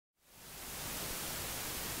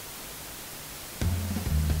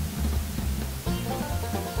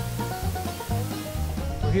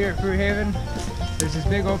here at FruitHaven, there's this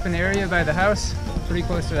big open area by the house, pretty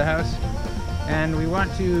close to the house, and we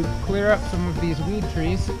want to clear up some of these weed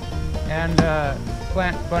trees and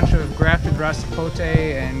plant a bunch of grafted raw sapote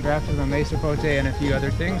and grafted sapote and a few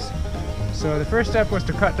other things. So the first step was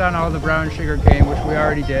to cut down all the brown sugar cane, which we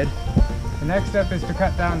already did. The next step is to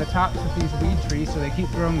cut down the tops of these weed trees so they keep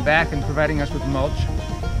growing back and providing us with mulch.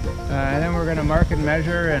 And then we're going to mark and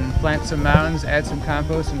measure and plant some mounds, add some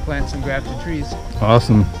compost, and plant some grafted trees.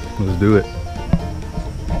 Awesome. Let's do it.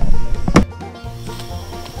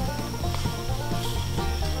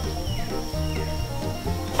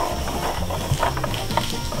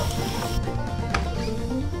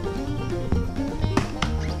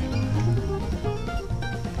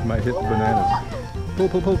 Might hit the bananas. Pull,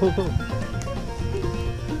 pull, pull, pull, pull.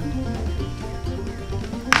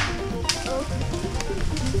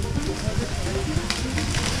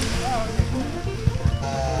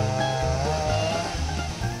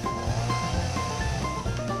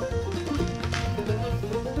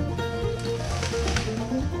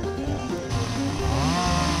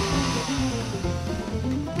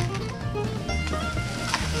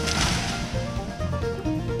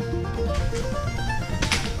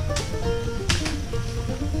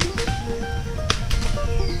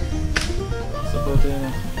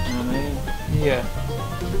 Yeah.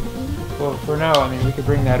 Well, for now, I mean, we could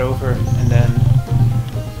bring that over, and then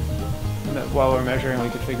while we're measuring, we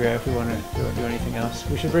could figure out if we want to do anything else.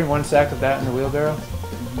 We should bring one sack of that in the wheelbarrow.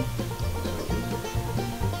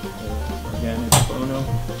 Organic phono.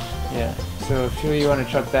 Yeah. So if you want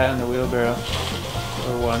to chuck that in the wheelbarrow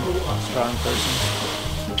for one strong person.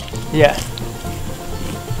 Yeah.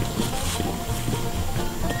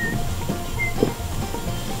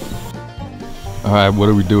 Alright, what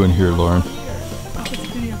are we doing here, Lauren?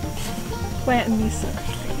 Planting these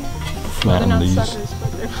suckers. Planting they're not these. Suckers,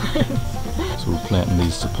 but they're plants. So we're planting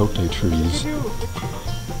these sapote trees.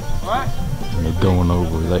 What? And they're going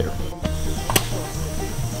over there.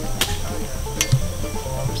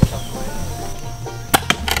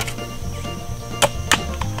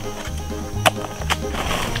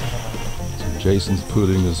 So Jason's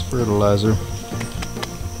putting his fertilizer.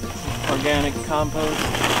 Organic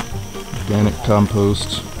compost. Organic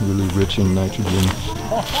compost, really rich in nitrogen.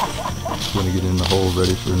 It's gonna get in the hole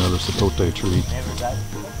ready for another sapote tree.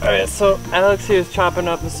 Alright, so Alex here is chopping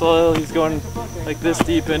up the soil. He's going like this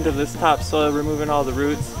deep into this top soil, removing all the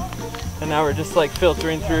roots. And now we're just like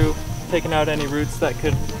filtering through, taking out any roots that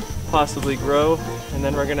could possibly grow. And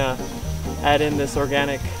then we're gonna add in this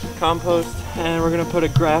organic compost. And we're gonna put a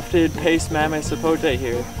grafted paste mamey sapote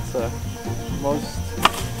here. So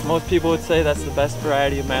most people would say that's the best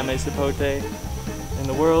variety of mamey sapote in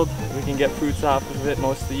the world. We can get fruits off of it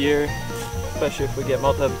most of the year, especially if we get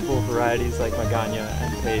multiple varieties like magana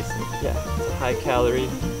and paste. And yeah, it's a high calorie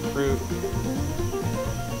fruit.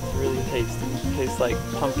 It's really tasty. It tastes like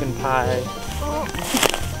pumpkin pie.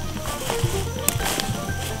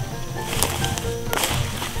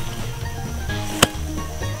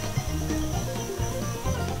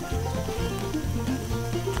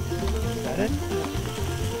 Got it?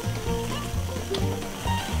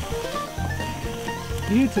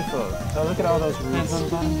 Beautiful. Oh, look at all those roots.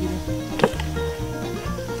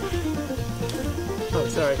 Oh,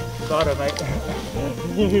 sorry. Bottom,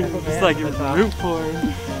 It's like it's root pouring.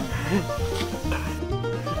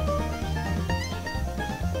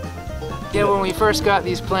 Yeah, when we first got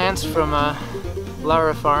these plants from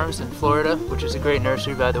Laura Farms in Florida, which is a great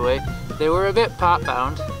nursery by the way, they were a bit pot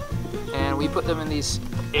bound, and we put them in these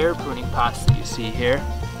air pruning pots that you see here,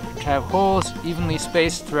 which have holes evenly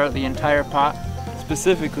spaced throughout the entire pot.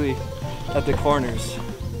 Specifically at the corners,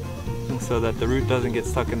 and so that the root doesn't get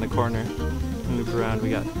stuck in the corner and loop around. We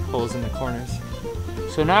got holes in the corners.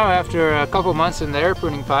 So now after a couple months in the air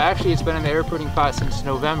pruning pot, actually it's been in the air pruning pot since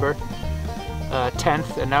November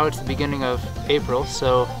 10th, and now it's the beginning of April,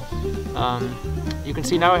 so you can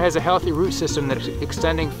see now it has a healthy root system that's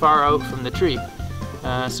extending far out from the tree.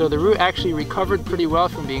 So the root actually recovered pretty well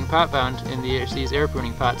from being pot bound in these air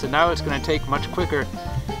pruning pots, and now it's going to take much quicker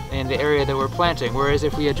in the area that we're planting, whereas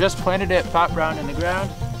if we had just planted it pot brown in the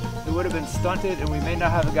ground, it would have been stunted and we may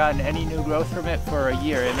not have gotten any new growth from it for a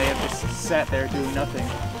year. It may have just sat there doing nothing,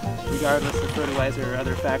 regardless of fertilizer or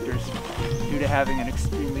other factors, due to having an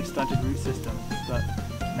extremely stunted root system. But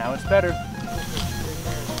now it's better.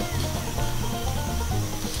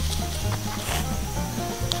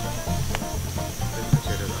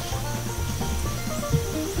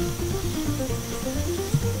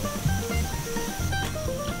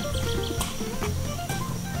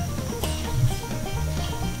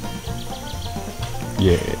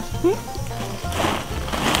 Yeah.